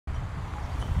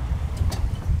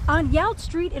On Yount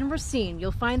Street in Racine,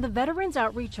 you'll find the Veterans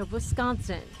Outreach of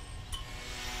Wisconsin.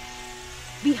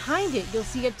 Behind it, you'll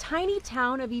see a tiny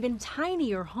town of even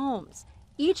tinier homes,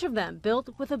 each of them built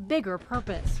with a bigger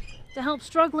purpose, to help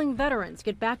struggling veterans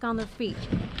get back on their feet.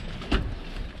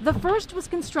 The first was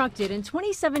constructed in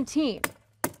 2017.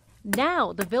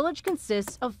 Now, the village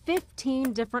consists of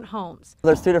 15 different homes.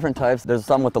 There's two different types. There's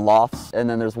some with the lofts, and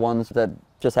then there's ones that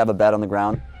just have a bed on the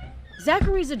ground.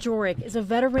 Zachary Zajorik is a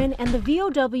veteran and the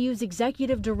VOW's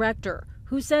executive director,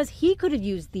 who says he could have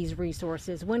used these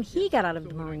resources when he got out of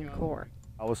the Marine Corps.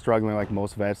 I was struggling like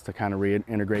most vets to kind of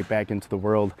reintegrate back into the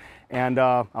world, and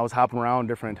I was hopping around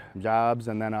different jobs,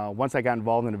 and then once I got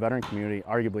involved in the veteran community,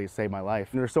 arguably it saved my life.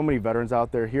 And there's so many veterans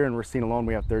out there. Here in Racine alone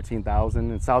we have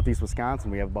 13,000. In southeast Wisconsin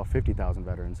we have about 50,000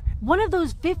 veterans. One of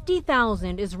those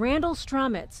 50,000 is Randall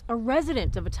Strumitz, a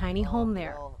resident of a tiny home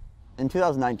there. In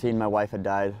 2019 my wife had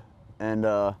died, and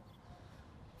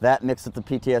that mixed with the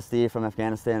PTSD from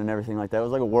Afghanistan and everything like that, it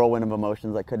was like a whirlwind of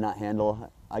emotions I could not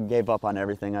handle. I gave up on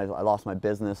everything. I lost my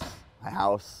business, my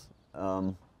house,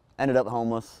 ended up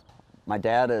homeless. My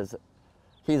dad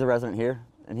he's a resident here,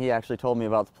 and he actually told me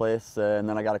about the place, and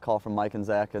then I got a call from Mike and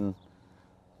Zach, and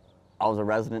I was a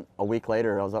resident. A week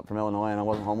later, I was up from Illinois, and I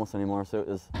wasn't homeless anymore, so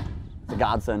it's a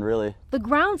godsend, really. The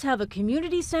grounds have a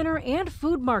community center and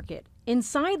food market.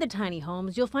 Inside the tiny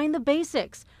homes, you'll find the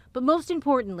basics, but most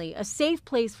importantly, a safe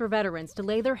place for veterans to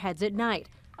lay their heads at night.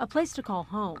 A place to call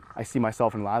home. I see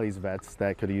myself in a lot of these vets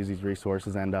that could use these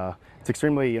resources, and it's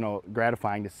extremely,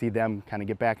 gratifying to see them kind of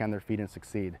get back on their feet and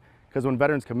succeed. Because when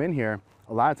veterans come in here,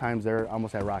 a lot of times they're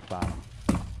almost at rock bottom.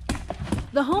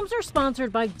 The homes are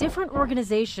sponsored by different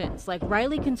organizations like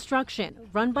Riley Construction,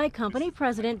 run by company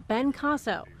president Ben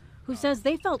Casso, who says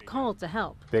they felt called to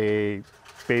help. They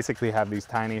basically have these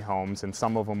tiny homes, and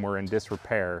some of them were in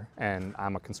disrepair, and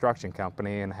I'm a construction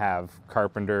company and have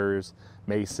carpenters,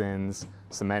 masons,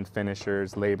 cement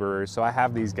finishers, laborers, so I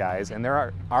have these guys, and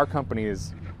our company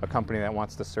is a company that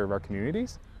wants to serve our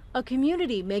communities. A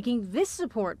community making this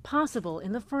support possible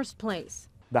in the first place.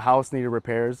 The house needed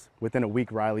repairs. Within a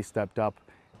week, Riley stepped up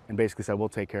and basically said, we'll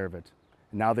take care of it.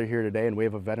 And now they're here today, and we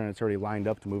have a veteran that's already lined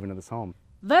up to move into this home.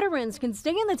 Veterans can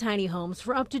stay in the tiny homes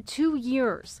for up to 2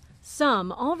 years.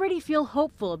 Some already feel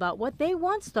hopeful about what they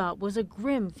once thought was a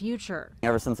grim future.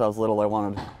 Ever since I was little, I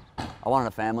wanted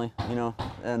a family,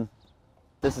 and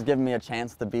this has given me a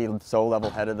chance to be so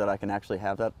level-headed that I can actually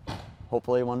have that,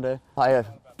 hopefully one day. I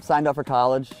signed up for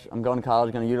college. I'm going to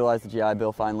college, going to utilize the GI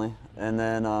Bill finally, and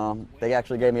then they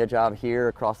actually gave me a job here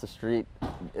across the street,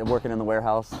 working in the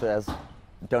warehouse. As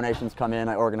donations come in,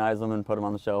 I organize them and put them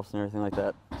on the shelves and everything like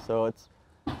that. So it's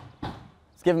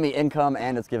given me income,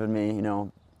 and it's given me,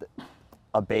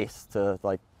 a base to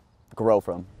grow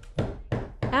from.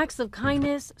 Acts of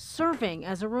kindness, serving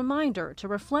as a reminder to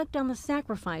reflect on the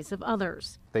sacrifice of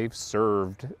others. They've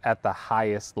served at the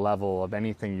highest level of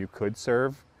anything you could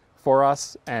serve for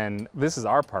us, and this is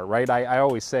our part, right? I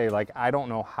always say, I don't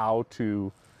know how to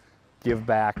give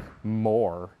back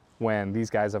more when these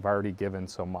guys have already given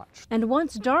so much. And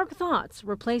once dark thoughts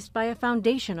replaced by a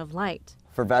foundation of light.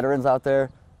 For veterans out there,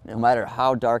 no matter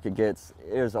how dark it gets,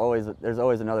 there's always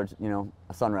another,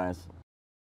 a sunrise.